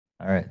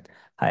All right.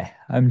 Hi,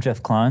 I'm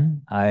Jeff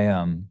Klann. I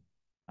am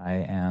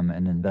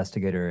an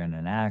investigator in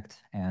an ACT,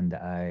 and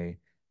I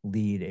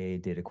lead a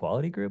data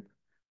quality group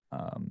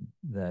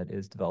that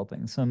is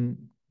developing some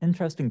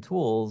interesting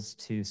tools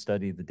to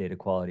study the data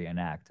quality in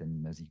ACT.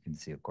 And as you can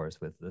see, of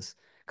course, with this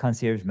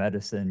concierge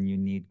medicine, you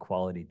need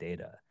quality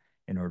data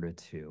in order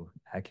to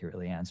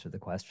accurately answer the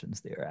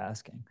questions that you're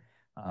asking.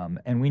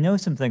 And we know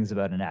some things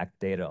about an ACT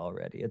data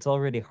already. It's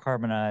already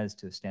harmonized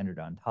to a standard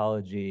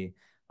ontology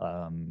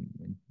um,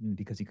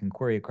 because you can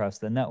query across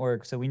the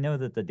network. So we know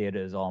that the data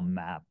is all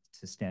mapped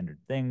to standard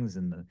things,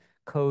 and the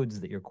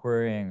codes that you're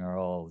querying are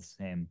all the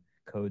same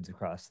codes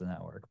across the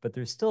network. But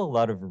there's still a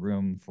lot of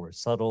room for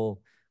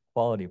subtle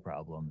quality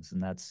problems,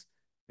 and that's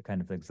the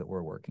kind of things that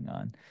we're working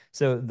on.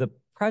 So the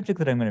project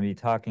that I'm going to be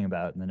talking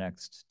about in the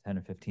next 10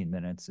 or 15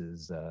 minutes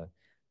is,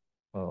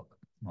 well,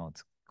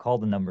 it's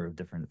called a number of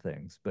different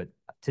things, but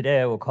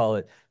today I will call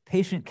it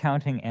Patient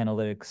Counting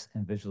Analytics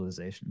and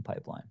Visualization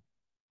Pipeline.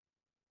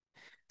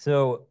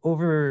 So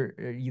over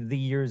the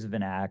years of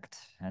Enact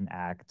and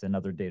ACT and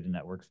other data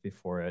networks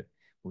before it,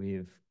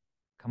 we've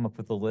come up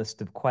with a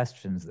list of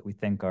questions that we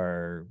think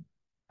are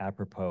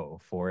apropos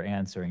for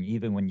answering,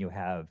 even when you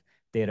have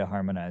data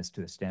harmonized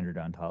to a standard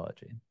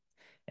ontology.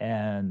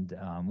 And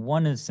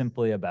one is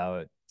simply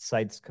about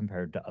sites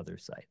compared to other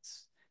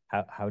sites.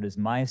 How does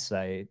my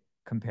site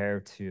compare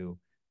to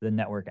the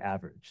network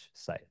average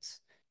sites?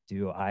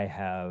 Do I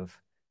have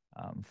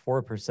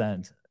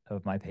 4%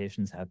 of my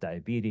patients have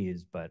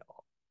diabetes, but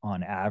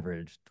on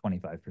average,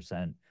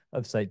 25%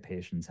 of site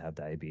patients have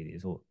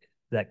diabetes? Well,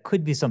 that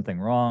could be something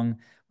wrong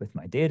with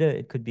my data.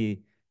 It could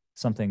be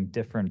something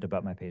different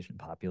about my patient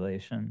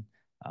population,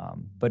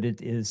 but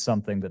it is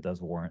something that does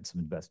warrant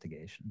some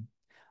investigation.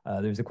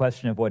 There's a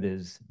question of what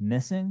is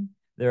missing.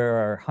 There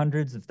are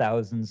hundreds of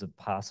thousands of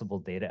possible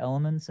data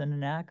elements in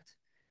an ACT,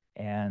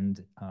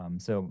 and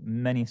so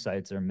many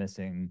sites are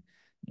missing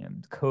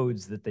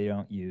codes that they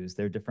don't use.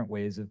 There are different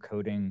ways of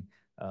coding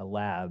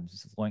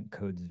labs. Link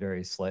codes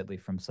vary slightly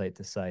from site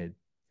to site.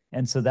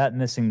 And so that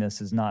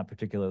missingness is not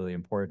particularly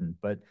important,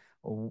 but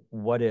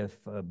what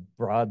if a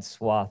broad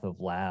swath of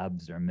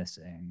labs are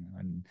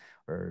missing,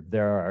 or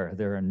there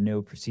are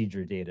no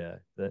procedure data?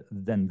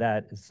 Then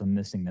that is some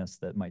missingness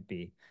that might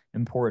be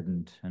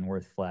important and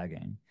worth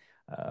flagging.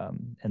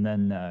 And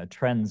then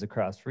trends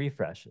across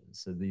refreshes.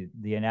 So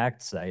the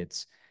Enact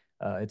sites,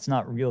 it's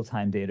not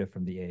real-time data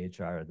from the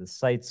AHR. The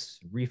sites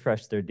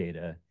refresh their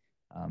data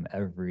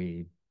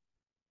every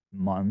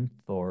month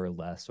or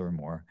less or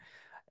more.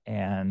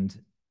 And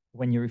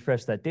when you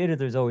refresh that data,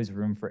 there's always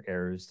room for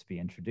errors to be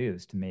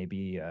introduced.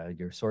 Maybe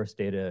your source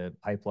data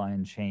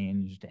pipeline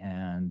changed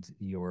and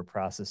your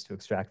process to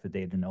extract the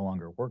data no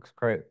longer works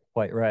quite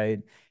right.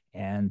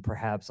 And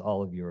perhaps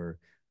all of your,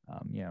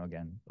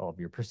 again, all of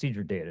your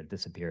procedure data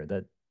disappeared.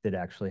 That did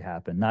actually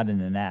happen, not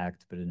in an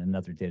ACT, but in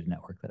another data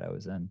network that I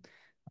was in.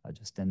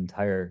 Just an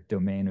entire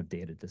domain of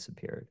data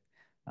disappeared.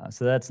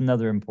 So that's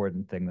another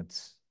important thing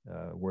that's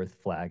worth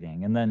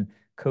flagging. And then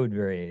code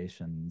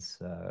variations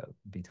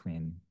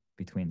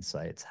between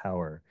sites. How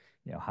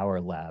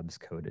are labs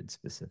coded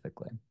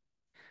specifically?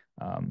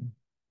 Um,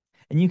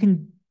 and you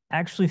can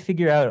actually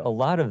figure out a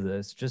lot of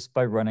this just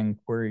by running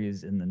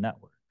queries in the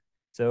network.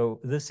 So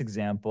this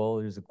example,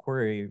 there's a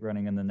query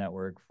running in the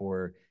network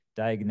for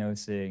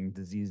diagnosing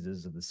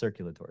diseases of the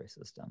circulatory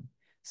system.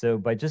 So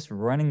by just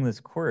running this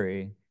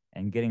query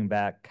and getting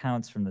back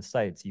counts from the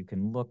sites, you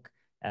can look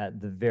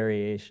at the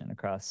variation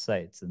across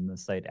sites and the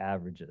site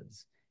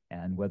averages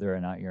and whether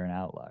or not you're an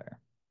outlier.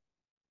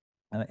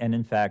 And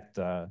in fact,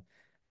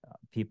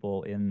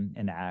 people in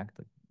ACT,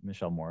 like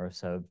Michelle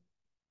Morris, have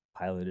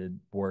piloted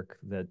work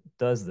that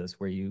does this,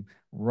 where you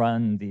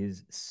run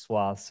these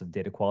swaths of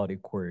data quality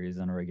queries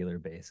on a regular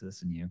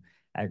basis, and you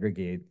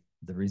aggregate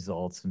the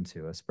results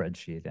into a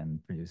spreadsheet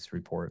and produce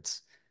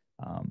reports.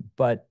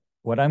 But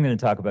what I'm going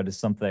to talk about is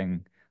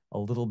something a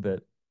little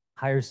bit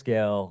higher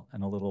scale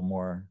and a little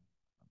more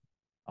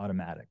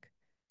automatic.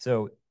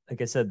 So,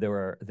 like I said,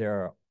 there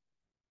are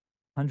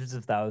hundreds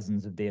of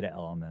thousands of data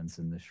elements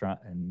in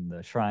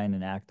the Shrine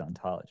and ACT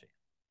ontology.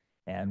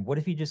 And what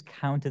if you just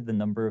counted the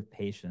number of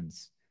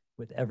patients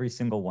with every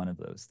single one of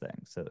those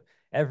things? So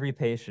every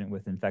patient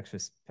with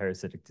infectious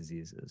parasitic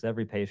diseases,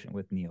 every patient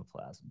with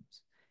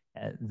neoplasms.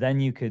 Then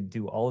you could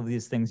do all of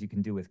these things you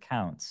can do with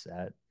counts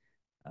at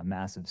a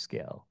massive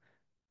scale.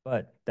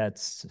 But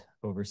that's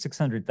over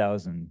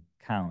 600,000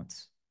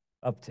 counts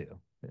up to,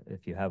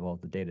 if you have all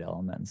the data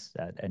elements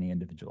at any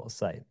individual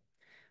site.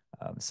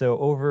 So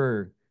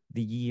over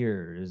the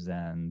years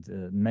and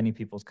many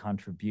people's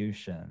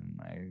contribution,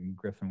 like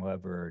Griffin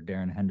Weber,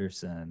 Darren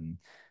Henderson,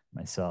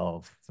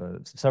 myself,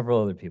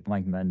 several other people,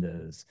 Mike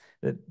Mendez,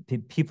 that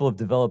people have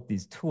developed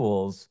these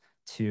tools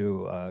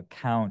to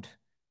count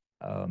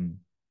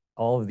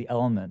all of the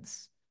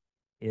elements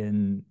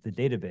in the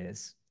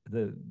database,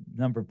 the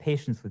number of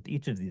patients with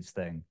each of these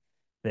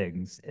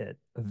things at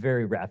a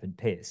very rapid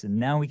pace. And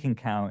now we can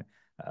count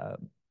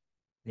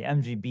the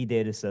MGB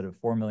data set of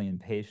 4 million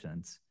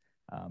patients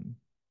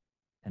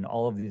and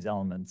all of these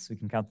elements. We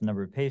can count the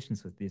number of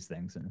patients with these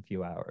things in a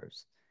few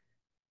hours.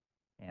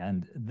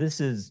 And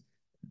this is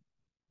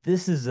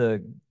a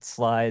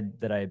slide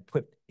that I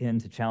put in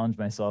to challenge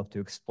myself to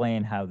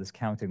explain how this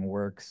counting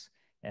works.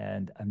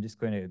 And I'm just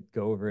going to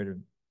go over it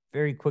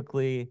very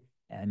quickly,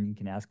 and you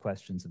can ask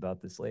questions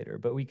about this later.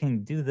 But we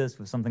can do this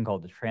with something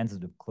called a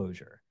transitive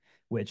closure,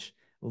 which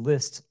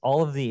lists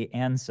all of the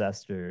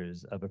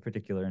ancestors of a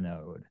particular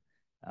node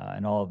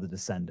and all of the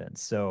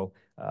descendants. So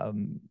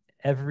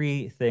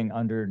everything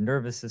under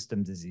nervous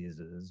system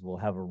diseases will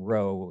have a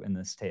row in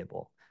this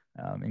table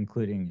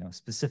including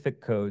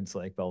specific codes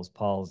like Bell's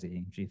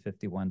palsy,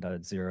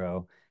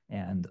 G51.0,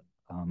 and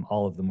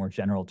all of the more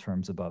general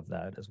terms above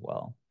that as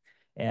well.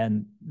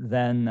 And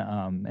then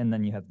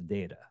you have the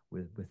data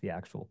with the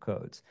actual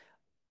codes.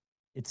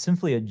 It's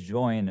simply a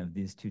join of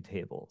these two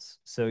tables.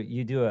 So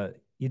you do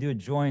a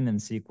join in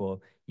SQL,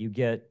 you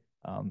get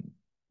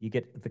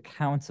the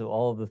counts of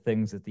all of the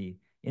things that the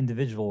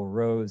individual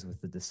rows with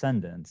the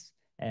descendants.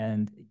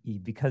 And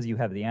because you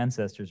have the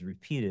ancestors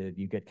repeated,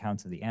 you get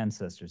counts of the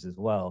ancestors as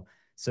well.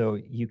 So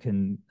you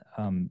can,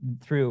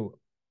 through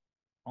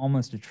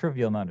almost a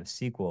trivial amount of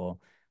SQL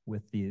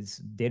with these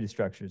data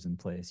structures in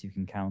place, you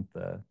can count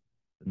the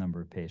number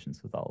of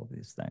patients with all of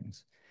these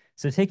things.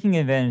 So taking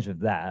advantage of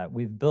that,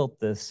 we've built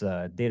this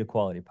data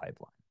quality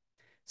pipeline.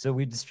 So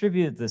we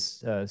distributed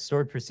this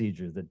stored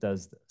procedure that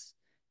does this.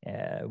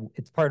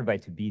 It's part of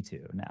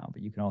I2B2 now,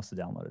 but you can also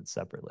download it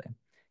separately.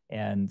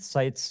 And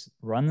sites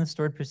run the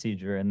stored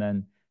procedure, and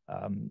then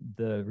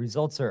the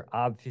results are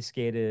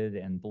obfuscated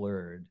and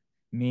blurred,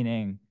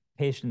 meaning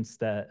patient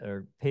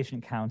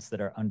counts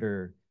that are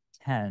under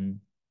 10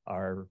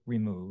 are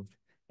removed,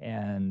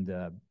 and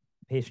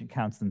patient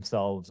counts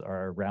themselves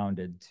are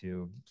rounded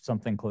to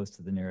something close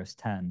to the nearest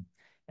 10.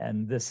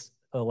 And this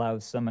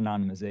allows some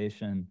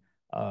anonymization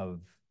of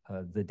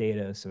the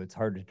data, so it's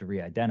harder to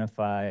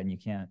re-identify, and you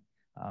can't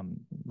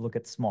look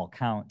at small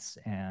counts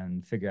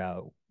and figure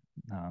out,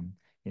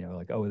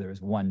 like, oh,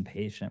 there's one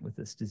patient with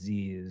this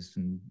disease,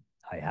 and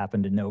I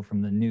happen to know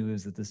from the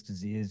news that this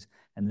disease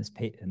and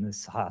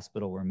this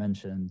hospital were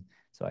mentioned,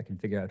 so I can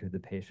figure out who the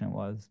patient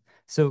was.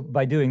 So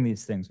by doing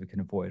these things, we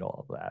can avoid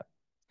all of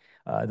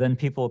that. Then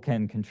people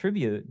can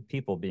contribute,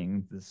 people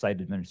being the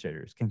site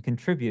administrators, can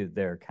contribute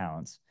their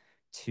accounts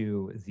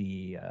to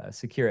the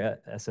secure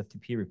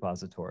SFTP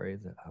repository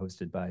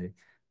hosted by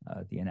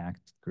the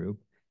Enact group.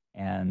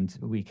 And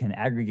we can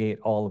aggregate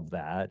all of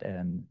that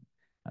and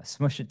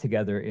smush it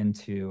together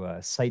into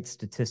site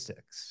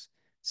statistics.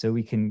 So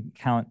we can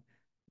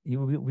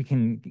we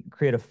can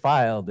create a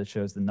file that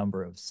shows the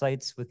number of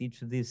sites with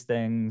each of these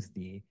things,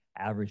 the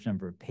average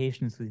number of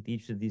patients with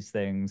each of these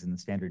things, and the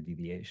standard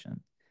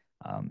deviation.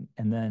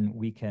 And then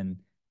we can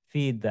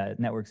feed that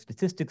network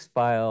statistics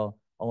file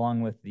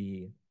along with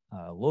the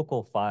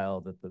local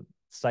file that the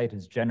site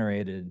has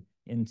generated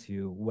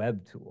into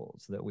web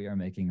tools that we are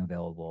making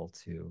available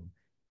to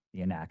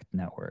the Enact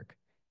network.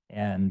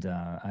 And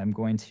I'm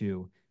going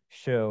to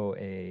show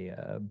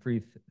a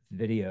brief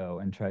video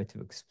and try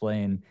to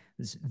explain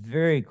this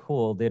very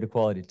cool data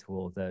quality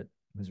tool that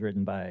was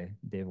written by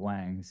Dave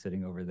Wang, who's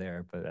sitting over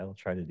there, but I'll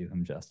try to do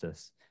him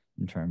justice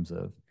in terms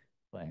of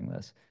playing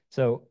this.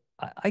 So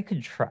I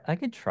could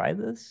try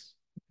this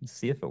and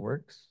see if it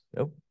works.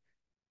 Oh,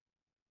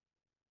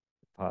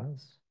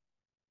 pause.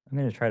 I'm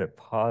going to try to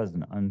pause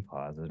and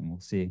unpause it, and we'll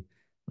see.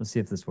 Let's see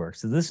if this works.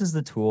 So this is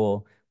the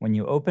tool. When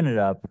you open it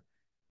up,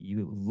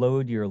 you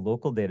load your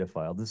local data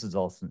file. This is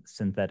all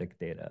synthetic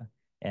data,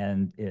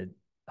 and it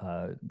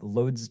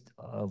loads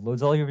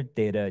all your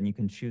data, and you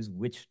can choose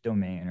which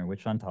domain or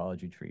which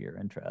ontology tree you're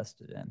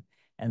interested in.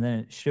 And then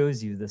it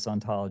shows you this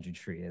ontology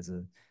tree as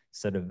a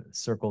set of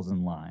circles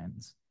and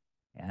lines.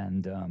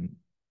 And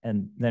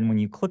then when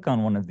you click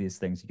on one of these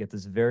things, you get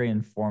this very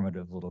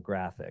informative little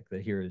graphic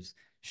that here is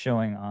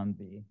showing on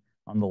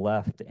the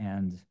left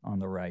and on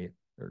the right,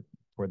 or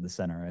toward the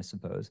center, I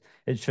suppose.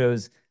 It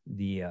shows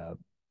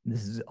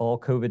this is all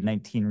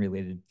COVID-19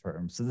 related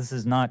terms. So this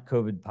is not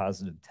COVID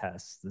positive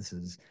tests. This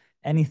is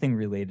anything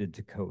related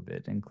to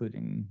COVID,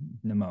 including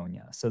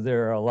pneumonia. So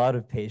there are a lot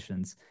of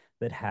patients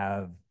that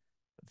have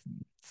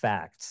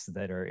facts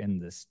that are in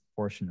this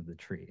portion of the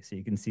tree. So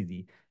you can see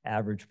the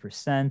average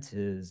percent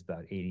is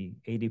about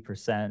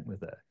 80%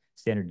 with a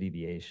standard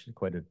deviation,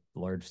 quite a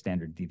large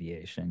standard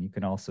deviation. You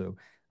can also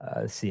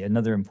see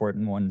another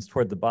important one is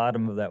toward the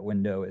bottom of that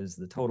window is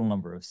the total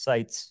number of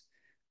sites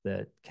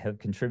that have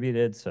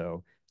contributed.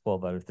 So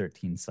 12 out of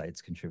 13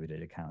 sites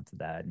contributed account to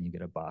that, and you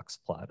get a box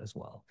plot as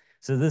well.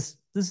 So this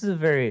is a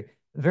very,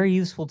 very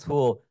useful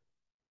tool,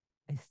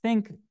 I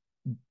think,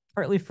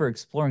 partly for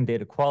exploring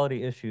data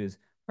quality issues,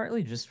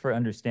 partly just for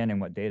understanding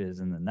what data is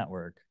in the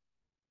network.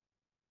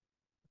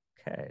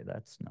 Okay,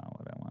 that's not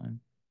what I wanted.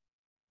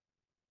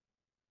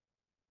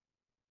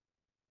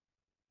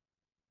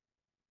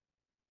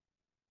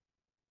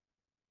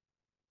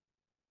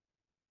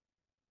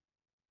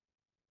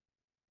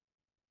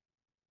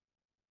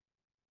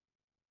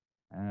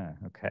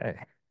 Okay.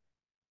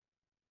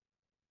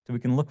 So we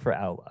can look for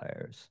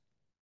outliers.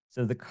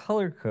 So the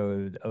color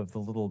code of the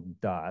little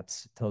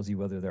dots tells you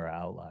whether there are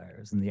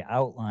outliers, and the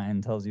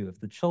outline tells you if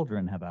the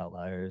children have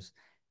outliers,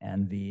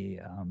 And the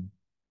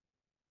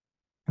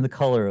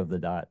color of the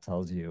dot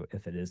tells you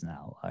if it is an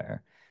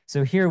outlier.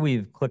 So here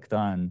we've clicked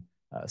on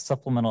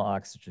supplemental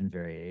oxygen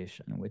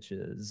variation, which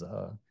is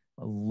a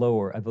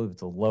lower, I believe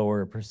it's a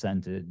lower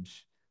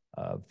percentage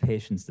of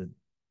patients that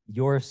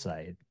your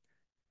site,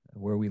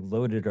 where we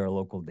loaded our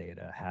local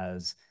data,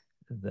 has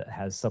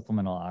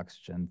supplemental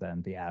oxygen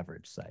than the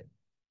average site.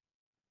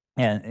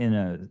 And in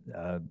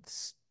a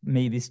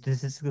maybe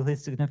statistically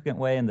significant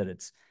way, in that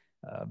it's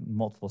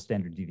multiple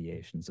standard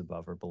deviations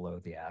above or below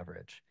the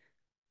average.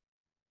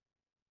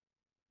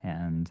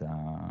 And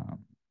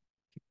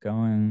keep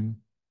going.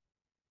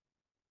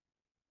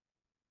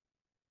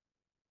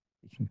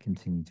 You can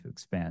continue to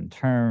expand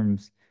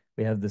terms.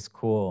 We have this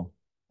cool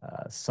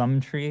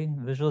sum tree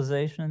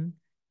visualization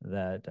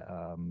that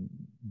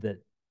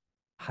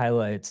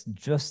highlights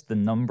just the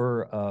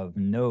number of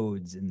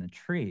nodes in the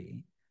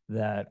tree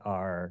that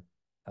are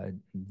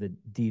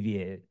that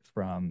deviate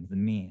from the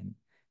mean.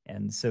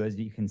 And so as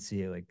you can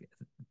see, like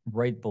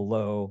right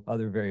below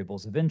other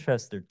variables of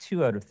interest, there are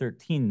 2 out of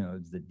 13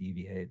 nodes that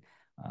deviate.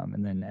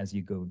 And then as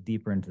you go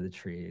deeper into the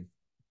tree,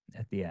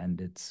 at the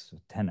end, it's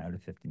 10 out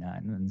of 59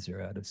 and then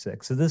 0 out of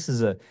 6. So this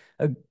is a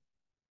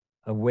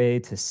way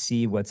to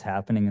see what's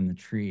happening in the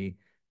tree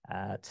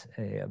at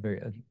a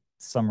very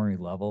summary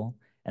level.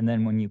 And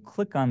then when you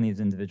click on these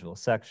individual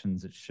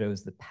sections, it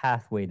shows the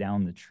pathway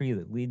down the tree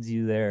that leads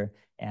you there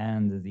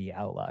and the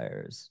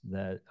outliers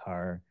that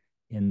are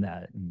in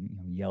that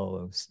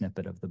yellow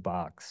snippet of the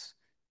box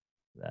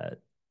that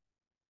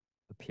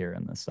appear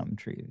in the sum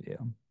tree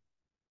view.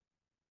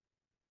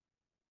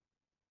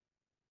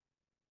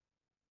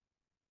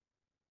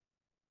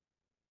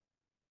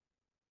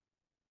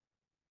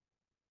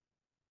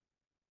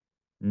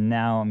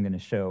 Now I'm going to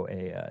show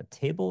a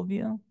table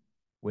view,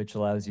 which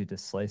allows you to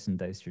slice and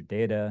dice your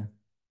data.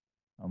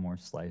 More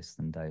slice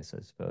than dice,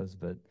 I suppose,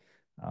 but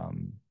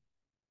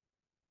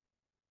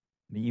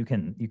you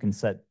can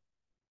set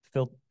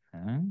fil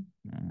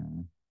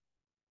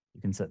you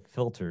can set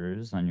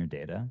filters on your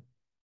data.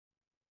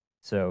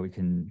 So we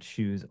can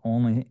choose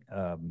only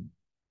there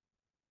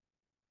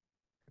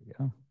we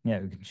go. Yeah,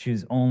 we can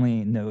choose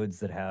only nodes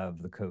that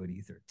have the code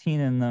E13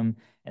 in them,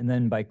 and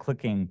then by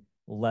clicking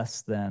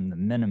less than the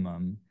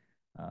minimum,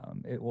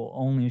 it will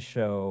only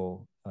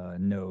show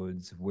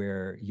nodes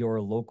where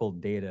your local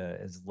data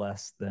is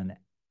less than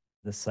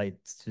the site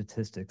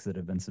statistics that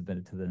have been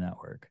submitted to the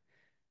network.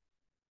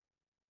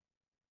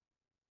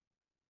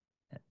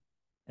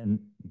 And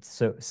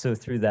so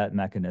through that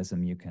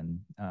mechanism, you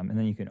can, and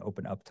then you can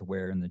open up to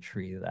where in the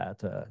tree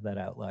that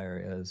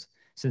outlier is.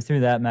 So through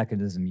that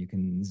mechanism, you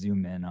can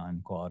zoom in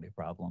on quality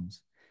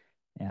problems.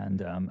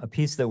 And a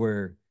piece that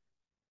we're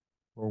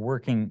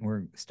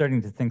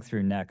starting to think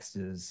through next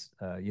is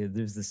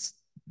there's this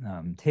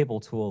table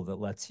tool that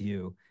lets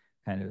you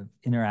kind of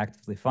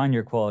interactively find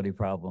your quality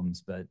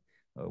problems, but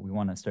we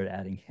want to start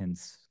adding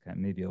hints, kind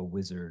of maybe a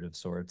wizard of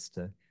sorts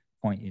to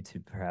point you to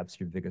perhaps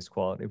your biggest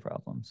quality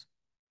problems.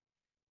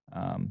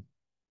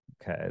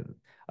 Okay,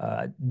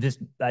 I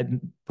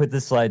put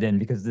this slide in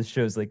because this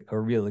shows like a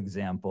real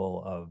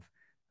example of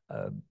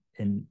a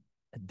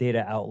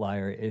data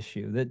outlier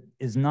issue that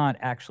is not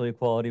actually a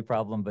quality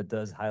problem, but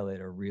does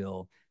highlight a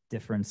real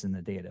difference in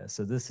the data.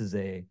 So this is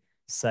a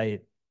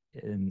site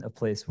in a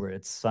place where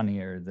it's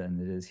sunnier than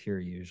it is here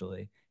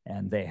usually,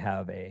 and they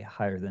have a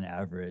higher than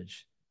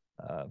average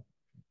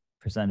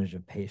percentage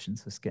of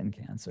patients with skin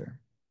cancer.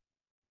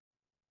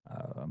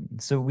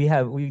 So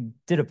we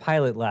did a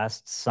pilot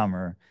last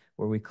summer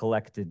where we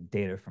collected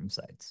data from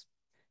sites.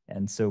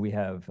 And so we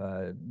have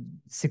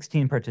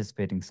 16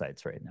 participating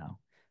sites right now.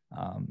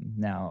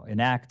 Now,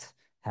 Enact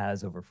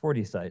has over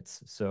 40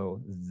 sites,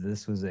 so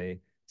this was a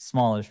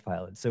smallish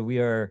pilot. So we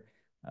are,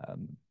 as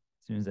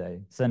soon as I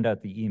send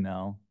out the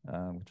email,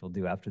 which we'll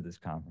do after this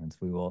conference,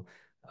 we will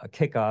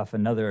kick off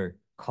another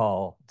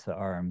call to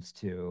ARMS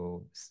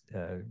to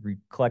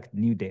collect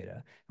new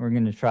data. We're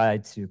going to try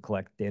to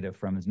collect data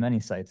from as many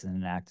sites in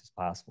Enact as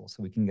possible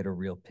so we can get a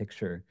real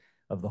picture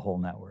of the whole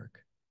network.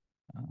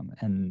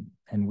 And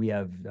we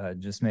have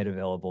just made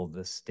available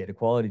this data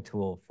quality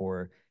tool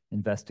for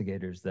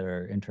investigators that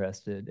are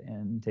interested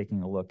in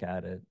taking a look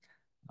at it.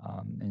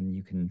 And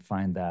you can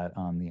find that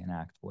on the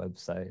Enact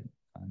website.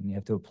 You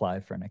have to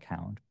apply for an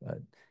account, but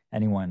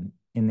anyone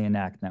in the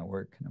Enact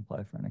network can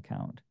apply for an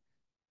account.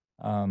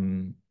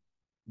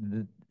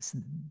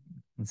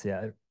 Let's see,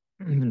 I've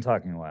been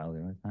talking a while.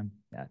 Time?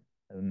 Yeah,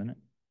 have a minute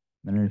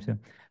or two.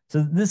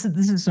 So this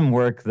is some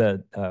work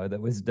that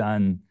was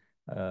done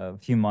a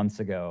few months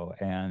ago,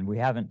 and we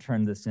haven't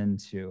turned this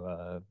into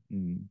a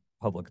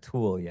public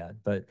tool yet,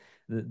 but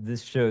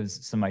this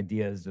shows some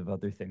ideas of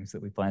other things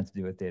that we plan to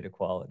do with data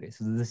quality.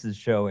 So this is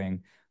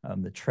showing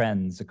the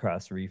trends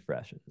across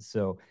refreshes.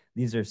 So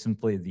these are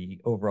simply the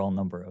overall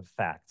number of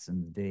facts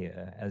in the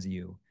data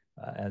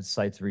as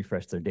sites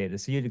refresh their data.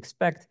 So you'd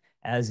expect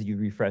as you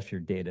refresh your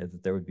data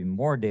that there would be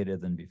more data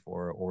than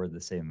before or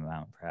the same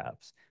amount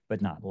perhaps, but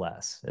not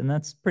less. And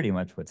that's pretty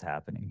much what's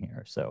happening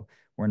here. So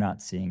we're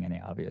not seeing any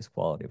obvious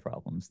quality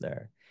problems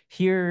there.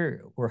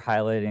 Here, we're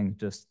highlighting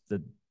just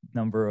the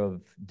number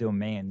of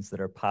domains that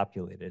are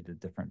populated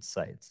at different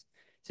sites.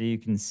 So you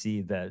can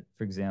see that,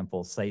 for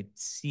example, site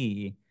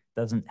C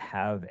doesn't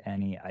have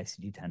any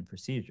ICD-10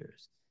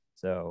 procedures.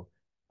 So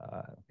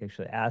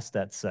actually asked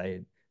that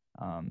site,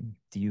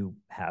 do you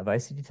have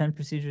ICD-10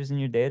 procedures in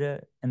your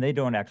data? And they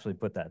don't actually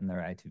put that in their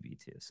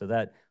I2B2. So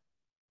that,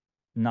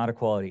 not a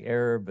quality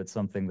error, but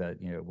something that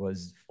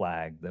was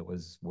flagged that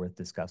was worth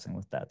discussing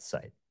with that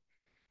site.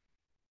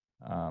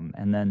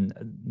 And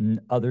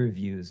then other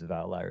views of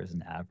outliers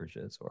and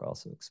averages we're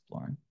also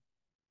exploring.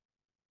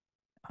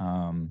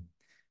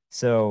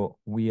 So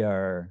we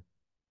are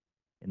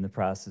in the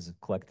process of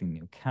collecting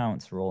new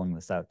counts, rolling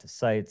this out to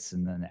sites,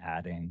 and then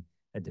adding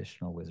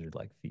additional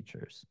wizard-like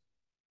features.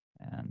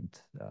 And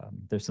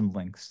there's some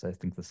links. I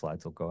think the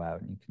slides will go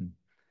out and you can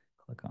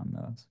click on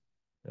those.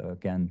 So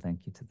again,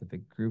 thank you to the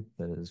big group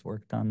that has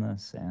worked on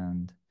this,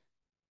 and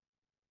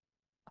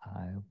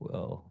I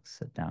will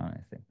sit down.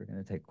 I think we're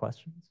going to take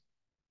questions.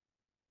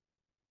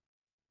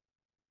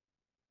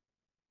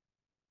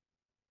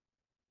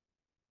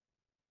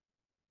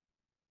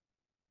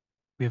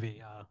 We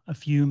have a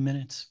few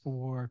minutes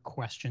for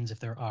questions if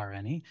there are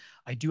any.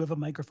 I do have a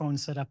microphone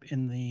set up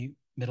in the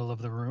middle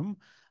of the room.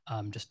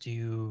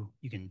 You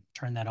can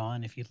turn that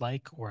on if you'd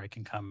like, or I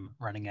can come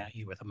running at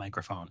you with a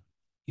microphone.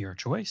 Your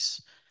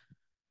choice.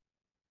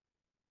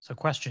 So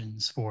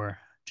questions for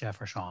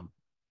Jeff or Sham?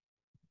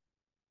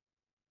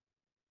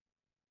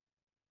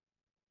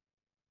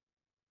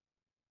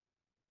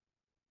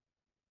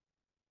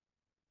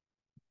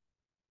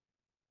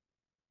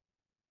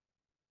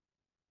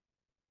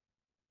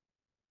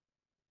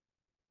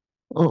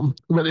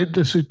 Very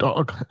interesting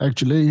talk,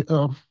 actually.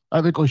 I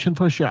have a question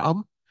for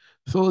Shyam.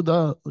 So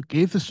the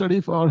case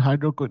study for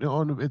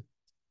hydroquinone with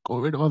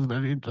COVID was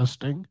very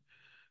interesting.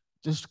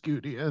 Just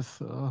curious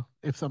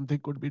if something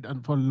could be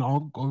done for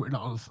long COVID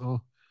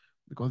also,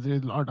 because there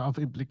is a lot of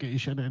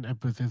implication and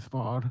emphasis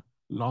for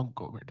long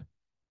COVID.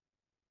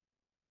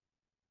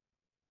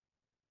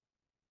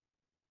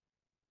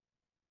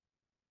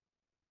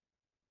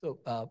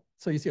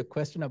 So is your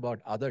question about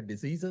other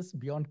diseases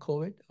beyond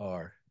COVID,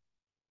 or?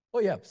 Oh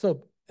yeah,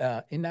 so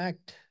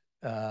ENACT,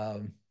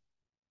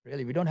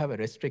 really, we don't have a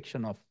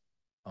restriction of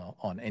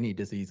on any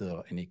disease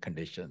or any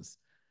conditions.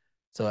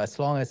 So as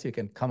long as you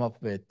can come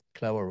up with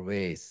clever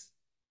ways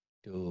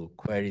to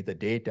query the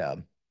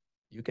data,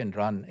 you can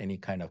run any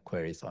kind of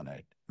queries on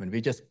it. I mean, we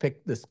just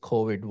picked this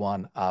COVID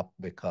one up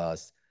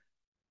because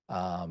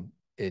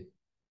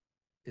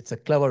it's a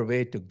clever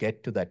way to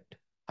get to that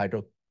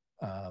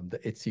the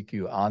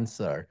HCQ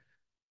answer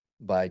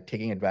by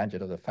taking advantage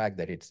of the fact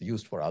that it's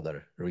used for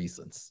other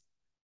reasons.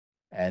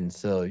 And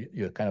so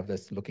you're kind of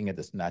just looking at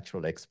this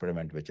natural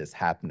experiment which is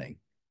happening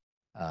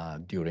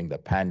during the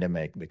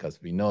pandemic,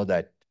 because we know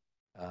that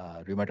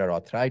rheumatoid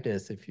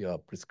arthritis, if you're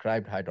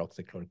prescribed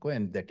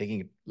hydroxychloroquine, they're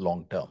taking it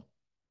long term.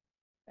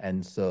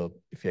 And so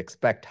if you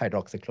expect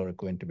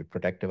hydroxychloroquine to be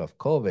protective of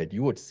COVID,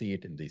 you would see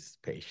it in these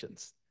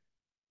patients.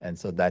 And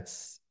so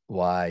that's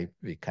why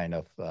we kind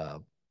of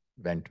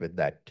went with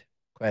that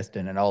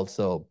question. And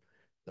also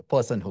the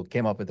person who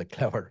came up with the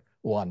clever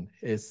one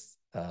is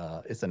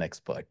an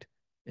expert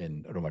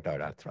in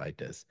rheumatoid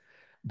arthritis.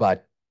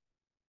 But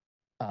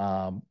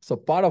so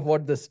part of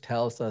what this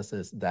tells us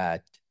is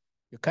that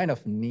you kind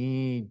of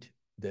need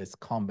this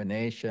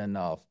combination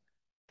of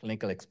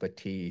clinical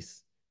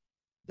expertise,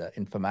 the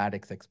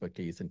informatics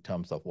expertise in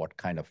terms of what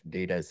kind of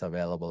data is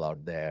available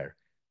out there,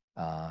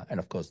 and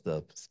of course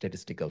the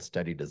statistical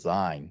study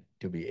design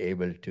to be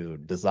able to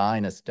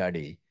design a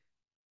study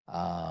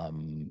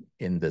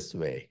in this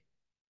way.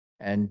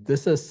 And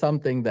this is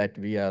something that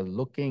we are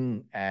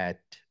looking at.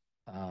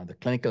 The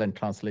clinical and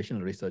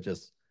translational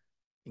researchers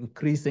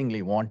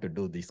increasingly want to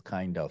do these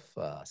kind of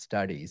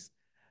studies.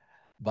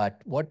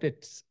 But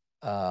what's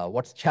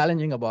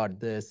challenging about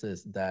this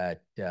is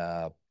that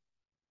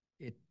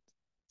it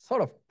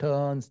sort of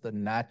turns the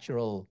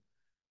natural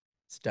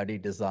study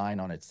design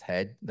on its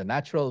head. The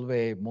natural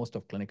way most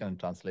of clinical and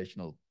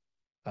translational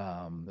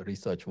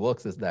research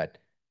works is that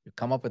you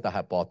come up with a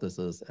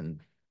hypothesis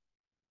and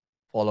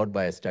followed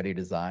by a study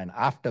design,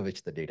 after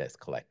which the data is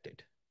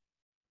collected.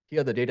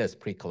 Here, the data is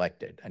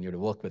pre-collected, and you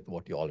work with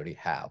what you already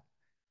have.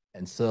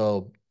 And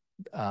so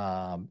you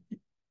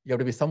have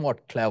to be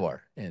somewhat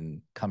clever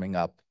in coming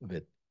up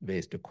with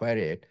ways to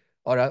query it,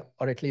 or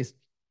at least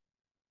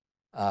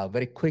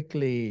very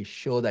quickly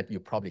show that you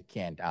probably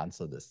can't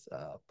answer this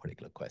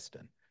particular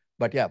question.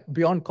 But yeah,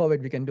 beyond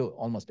COVID, we can do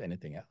almost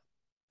anything else.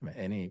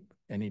 I mean,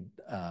 any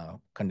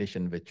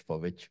condition for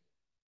which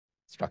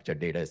structured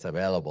data is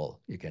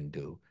available, you can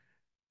do.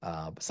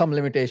 Some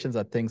limitations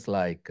are things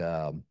like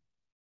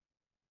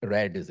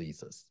rare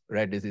diseases.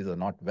 Rare diseases are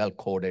not well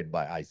coded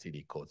by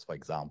ICD codes, for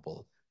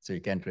example. So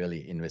you can't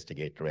really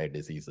investigate rare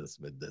diseases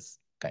with this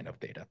kind of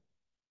data.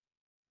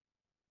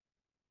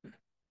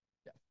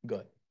 Yeah, go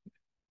ahead.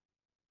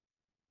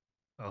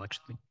 Oh,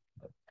 actually.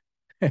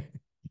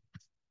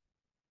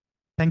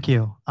 Thank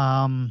you.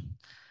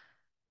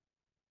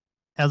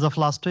 As of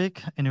last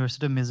week,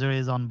 University of Missouri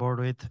is on board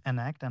with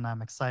ENACT, and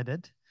I'm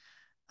excited.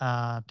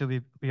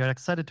 we are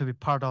excited to be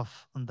part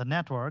of the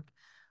network.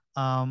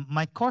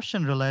 My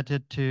question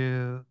related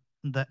to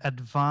the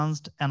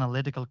advanced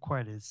analytical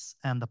queries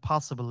and the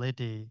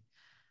possibility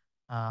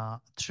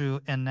through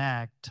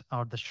Enact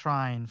or the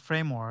Shrine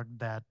framework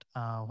that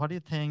what do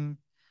you think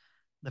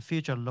the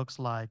future looks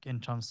like in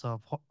terms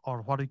of,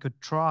 or what we could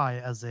try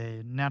as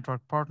a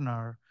network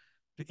partner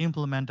to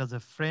implement as a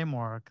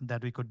framework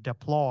that we could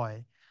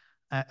deploy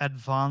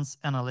advanced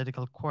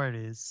analytical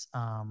queries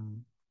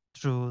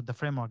through the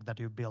framework that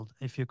you built?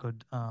 If you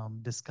could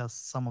discuss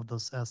some of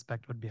those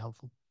aspects would be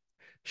helpful.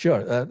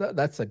 Sure,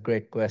 that's a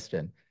great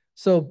question.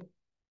 So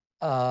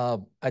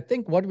I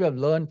think what we have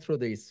learned through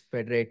these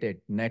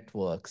federated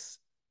networks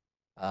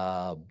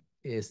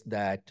is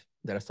that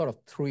there are sort of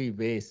three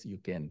ways you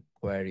can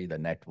query the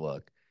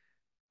network.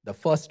 The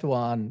first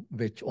one,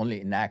 which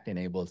only Enact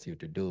enables you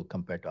to do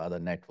compared to other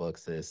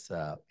networks, is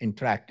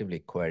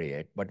interactively query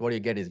it. But what you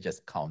get is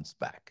just counts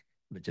back,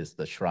 which is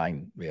the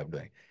Shrine way of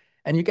doing it.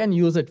 And you can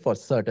use it for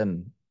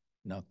certain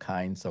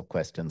kinds of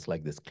questions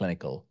like this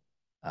clinical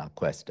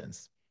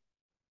questions.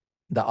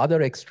 The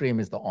other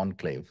extreme is the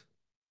enclave,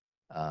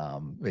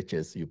 which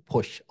is you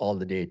push all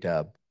the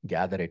data,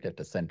 gather it at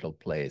a central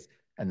place,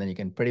 and then you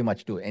can pretty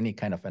much do any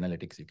kind of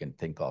analytics you can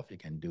think of. You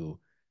can do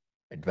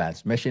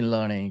advanced machine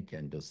learning, you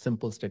can do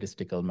simple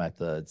statistical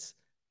methods.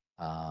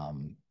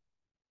 And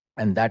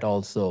that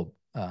also,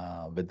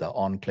 with the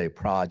Enclave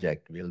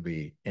project, we'll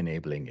be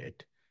enabling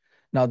it.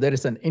 Now, there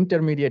is an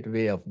intermediate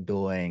way of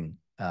doing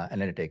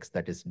analytics,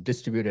 that is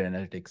distributed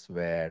analytics,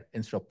 where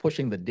instead of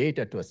pushing the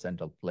data to a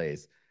central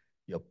place,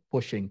 you're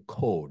pushing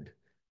code,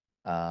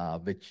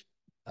 which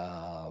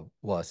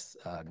was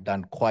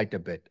done quite a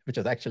bit, which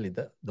is actually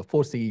the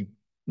 4C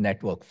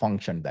network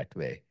functioned that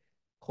way.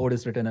 Code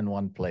is written in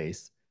one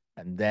place,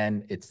 and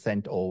then it's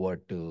sent over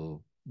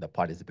to the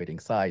participating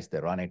sites. They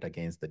run it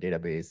against the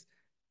database,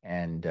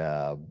 and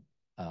the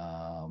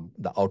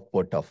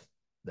output of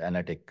the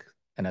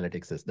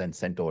analytics is then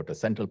sent over to a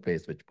central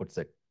place, which puts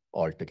it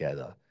all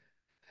together.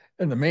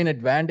 And the main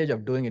advantage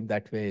of doing it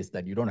that way is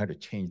that you don't have to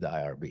change the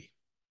IRB,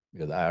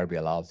 because the IRB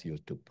allows you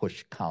to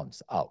push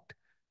counts out.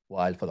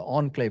 While for the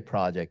Enclave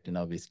project,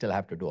 we still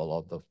have to do a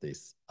lot of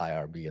this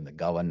IRB and the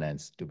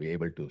governance to be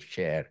able to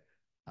share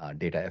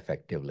data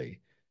effectively.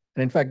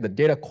 And in fact, the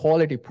data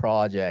quality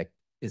project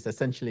is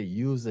essentially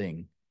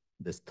using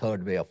this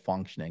third way of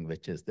functioning,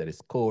 which is there is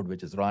code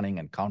which is running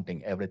and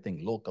counting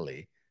everything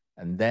locally,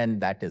 and then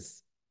that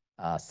is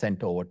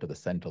sent over to the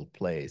central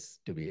place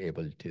to be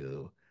able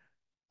to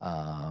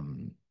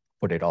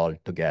put it all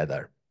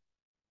together.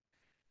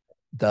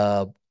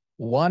 The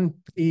one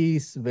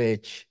piece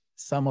which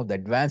some of the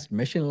advanced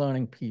machine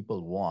learning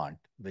people want,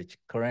 which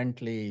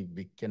currently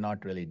we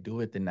cannot really do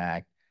with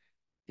Enact,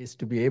 is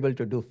to be able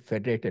to do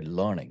federated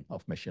learning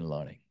of machine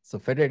learning. So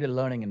federated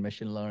learning in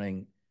machine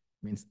learning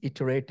means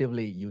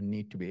iteratively you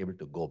need to be able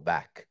to go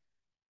back.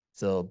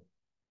 So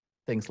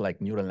things like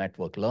neural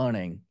network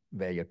learning,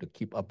 where you have to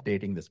keep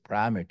updating these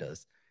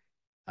parameters,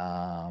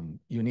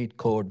 you need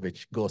code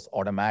which goes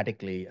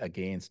automatically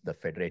against the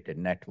federated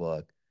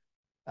network,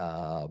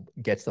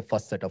 gets the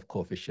first set of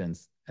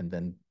coefficients, and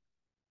then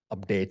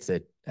updates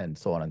it, and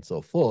so on and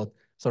so forth.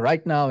 So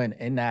right now in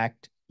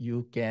Enact,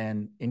 you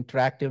can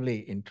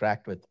interactively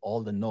interact with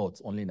all the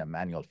nodes only in a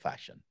manual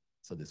fashion.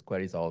 So these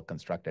queries are all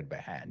constructed by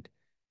hand.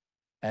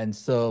 And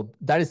so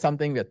that is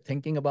something we're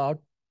thinking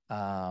about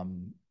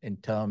in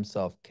terms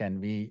of, can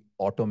we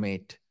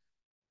automate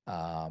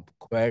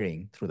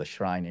querying through the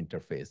Shrine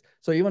interface?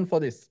 So even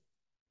for these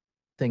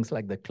things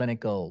like the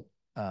clinical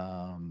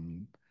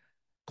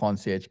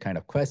concierge kind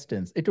of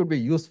questions, it would be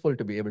useful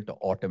to be able to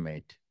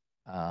automate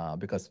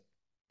because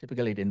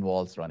typically it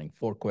involves running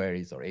 4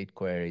 queries or 8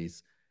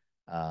 queries.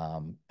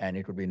 And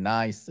it would be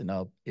nice,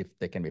 if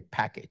they can be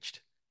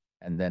packaged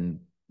and then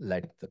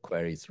let the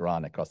queries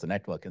run across the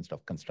network instead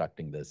of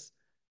constructing this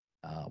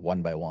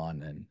one by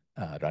one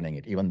and running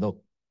it, even though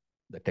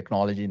the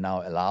technology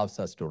now allows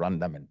us to run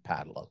them in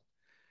parallel.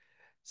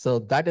 So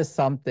that is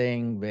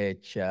something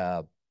which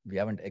we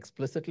haven't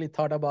explicitly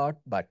thought about,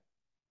 but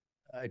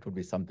it would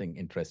be something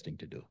interesting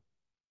to do.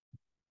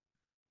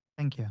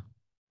 Thank you. Do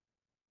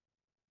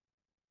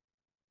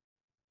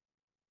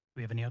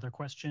we have any other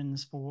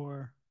questions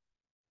for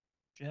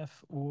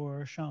Jeff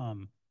or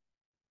Sham?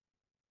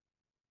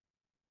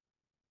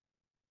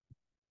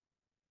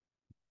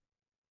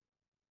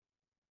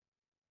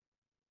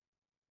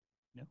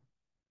 No.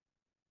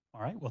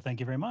 All right. Well, thank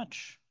you very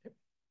much. Yep.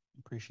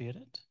 Appreciate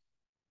it.